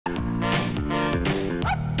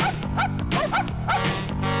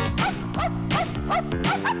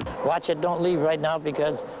Watch it, don't leave right now,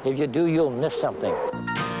 because if you do, you'll miss something.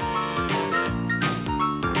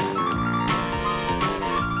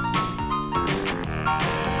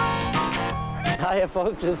 Hiya,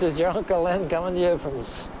 folks, this is your Uncle Len coming to you from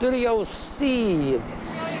Studio C,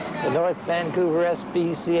 the North Vancouver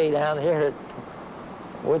SPCA down here at,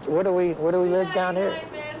 where do we live down here?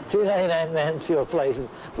 299 Mansfield Place.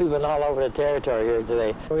 We've been all over the territory here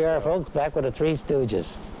today. Here we are, folks, back with the Three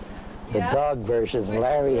Stooges. The dog version,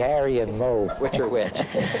 Larry, Harry, and Moe. Which are which?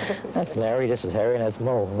 That's Larry, this is Harry, and that's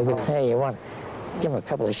Moe. Look at, hey, you want, give him a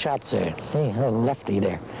couple of shots there. See, a little lefty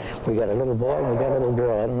there. We got a little boy and we got a little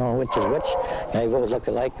girl. I don't know which is which. They both look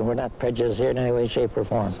alike, and we're not prejudiced here in any way, shape, or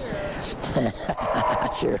form.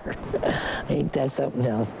 Sure. Ain't that something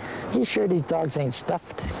else? You sure these dogs ain't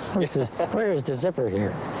stuffed? Where is the zipper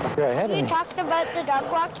here? Go ahead. Have you talked about the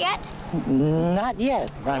dog walk yet? Not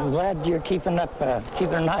yet. I'm glad you're keeping an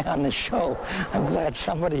eye on the show. I'm glad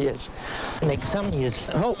somebody is. Make somebody is.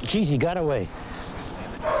 Oh, geez, he got away.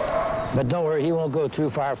 But don't worry, he won't go too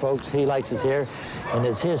far, folks. He likes us here, and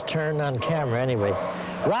it's his turn on camera anyway.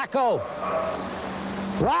 Rocco!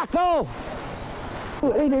 Rocco!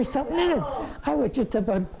 Oh, hey, there's something in it. I was just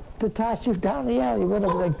about to toss you down the alley. What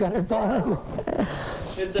have I got it ball?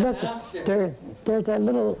 It's a hamster. There's a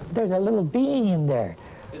little being in there.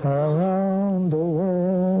 Around the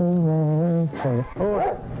world.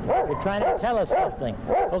 Oh, you're trying to tell us something.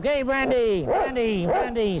 Okay, Brandy,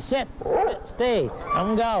 sit, stay.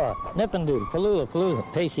 Umgawa, Nippendu, Palula,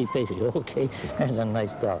 Pacey. Okay, there's a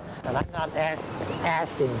nice dog. And I'm not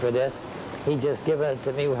asking for this. He just given it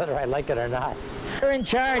to me whether I like it or not. You're in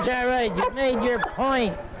charge, all right. You made your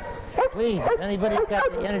point. Please, if anybody's got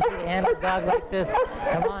the energy to handle a dog like this,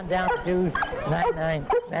 come on down to 299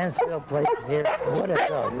 Mansfield Place here. What a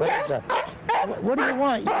dog. What do you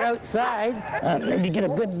want? You're outside. If you get a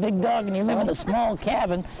good big dog and you live in a small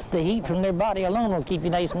cabin, the heat from their body alone will keep you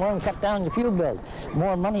nice and warm and cut down your fuel bills.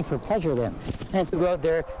 More money for pleasure then. And to go out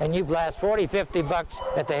there and you blast 40, 50 bucks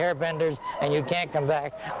at the hairbenders and you can't come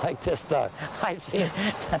back like this dog.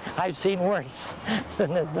 I've seen worse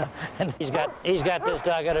than this dog. And he's got this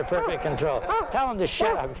dog under perfect control. Tell him to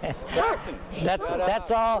shut up.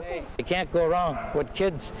 That's all. You can't go wrong with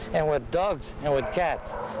kids and with dogs and with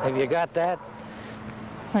cats. Have you got that?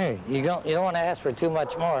 Hey, you don't want to ask for too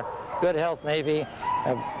much more. Good health maybe,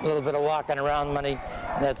 a little bit of walking around money,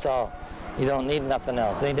 that's all. You don't need nothing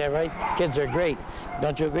else. Ain't that right? Kids are great.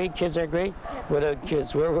 Don't you agree? Kids are great? Without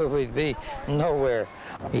kids, where would we be? Nowhere.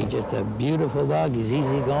 He's just a beautiful dog. He's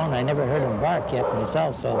easy going. I never heard him bark yet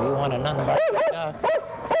myself, so if you want a non-barking dog.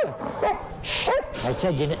 I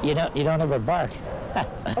said you don't ever bark.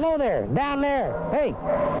 Hello there, down there. Hey,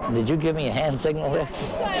 did you give me a hand signal there?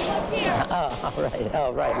 Look here. Oh,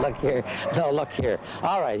 all right, look here. No, look here.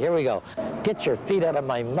 All right, here we go. Get your feet out of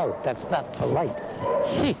my mouth. That's not polite.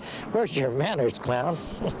 See, where's your manners, clown?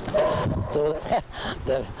 So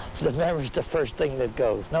the manners the first thing that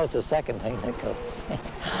goes. No, it's the second thing that goes.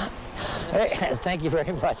 Hey, thank you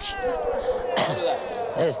very much.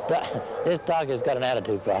 This dog has got an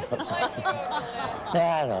attitude problem.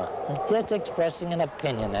 I know. Just expressing an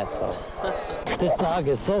opinion, that's all. This dog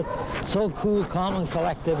is so cool, calm, and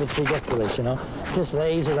collective, it's ridiculous, you know. Just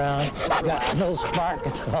lays around, got no spark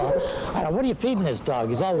at all. I don't know, what are you feeding this dog?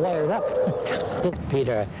 He's all wired up.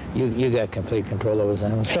 Peter, you got complete control over his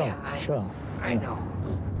animal. Sure. I know.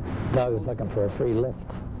 Dog is looking for a free lift.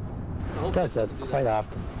 Does that quite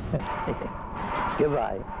often.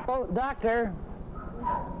 Goodbye. Oh, doctor.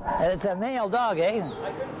 It's a male dog, eh?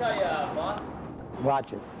 I couldn't tell you, boss.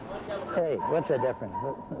 Watch it. Hey, what's the difference?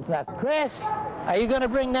 It's not. Chris, are you going to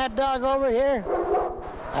bring that dog over here?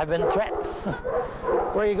 I've been threatened.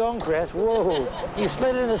 Where are you going, Chris? Whoa, you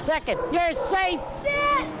slid in a second. You're safe.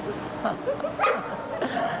 Sit.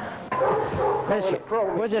 Chris,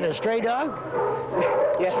 was it a stray dog?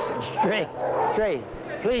 Yes. Stray.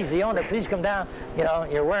 Please, the owner, please come down. You know,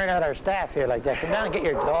 you're wearing out our staff here like that. Come down and get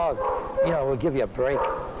your dog. You know, we'll give you a break.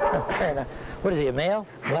 Fair enough. What is he, a male?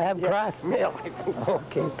 Lab cross? Male, I think so.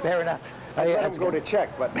 Okay, fair enough. I let him go to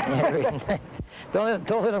check, but...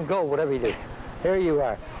 Don't let him go, whatever you do. Here you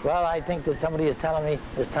are. Well, I think that somebody is telling me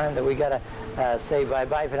it's time that we got to say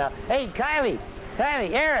bye-bye for now. Hey, Kylie,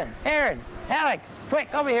 Aaron, Alex,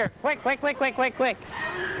 quick, over here. Quick.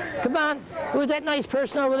 Come on. Who's that nice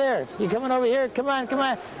person over there? You coming over here? Come on. Come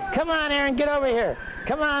on, Aaron, get over here.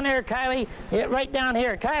 Come on there, Kylie. Yeah, right down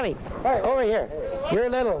here. Kylie, over here. You're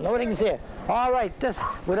little. Nobody can see it. All right,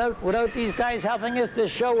 without these guys helping us,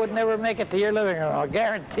 this show would never make it to your living room. I'll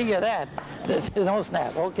guarantee you that. This is no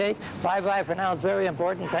snap, okay? Bye-bye for now. It's very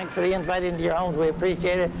important. Thanks for the invite into your homes. We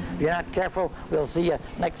appreciate it. If you're not careful, we'll see you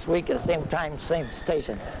next week at the same time, same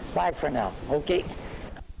station. Bye for now, okay?